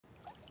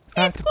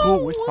at the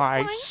pool with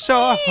my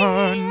son.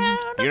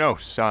 You know,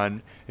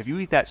 son, if you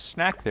eat that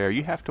snack there,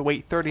 you have to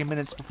wait 30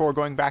 minutes before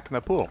going back in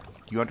the pool.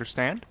 You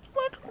understand?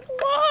 But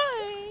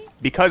why?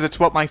 Because it's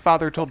what my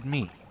father told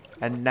me.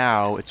 And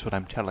now it's what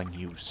I'm telling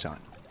you, son.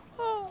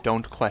 Oh,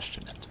 Don't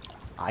question it.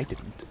 I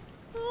didn't.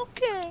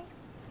 okay.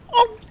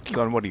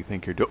 Son, what do you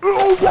think you're doing?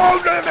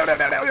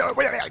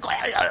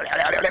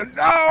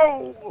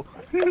 No!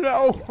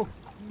 No!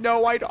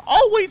 No, I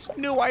always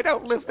knew I'd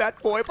outlive that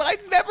boy, but I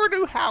never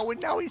knew how,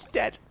 and now he's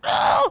dead.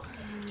 Oh,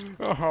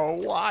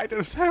 why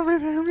does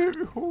everything make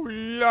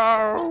me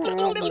no?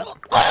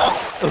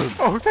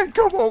 Oh, thank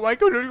God, oh my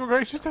goodness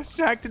gracious, that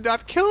snack did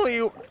not kill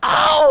you.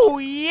 Oh,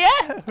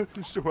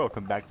 yes!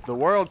 Welcome back to the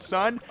world,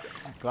 son.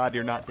 Glad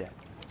you're not dead.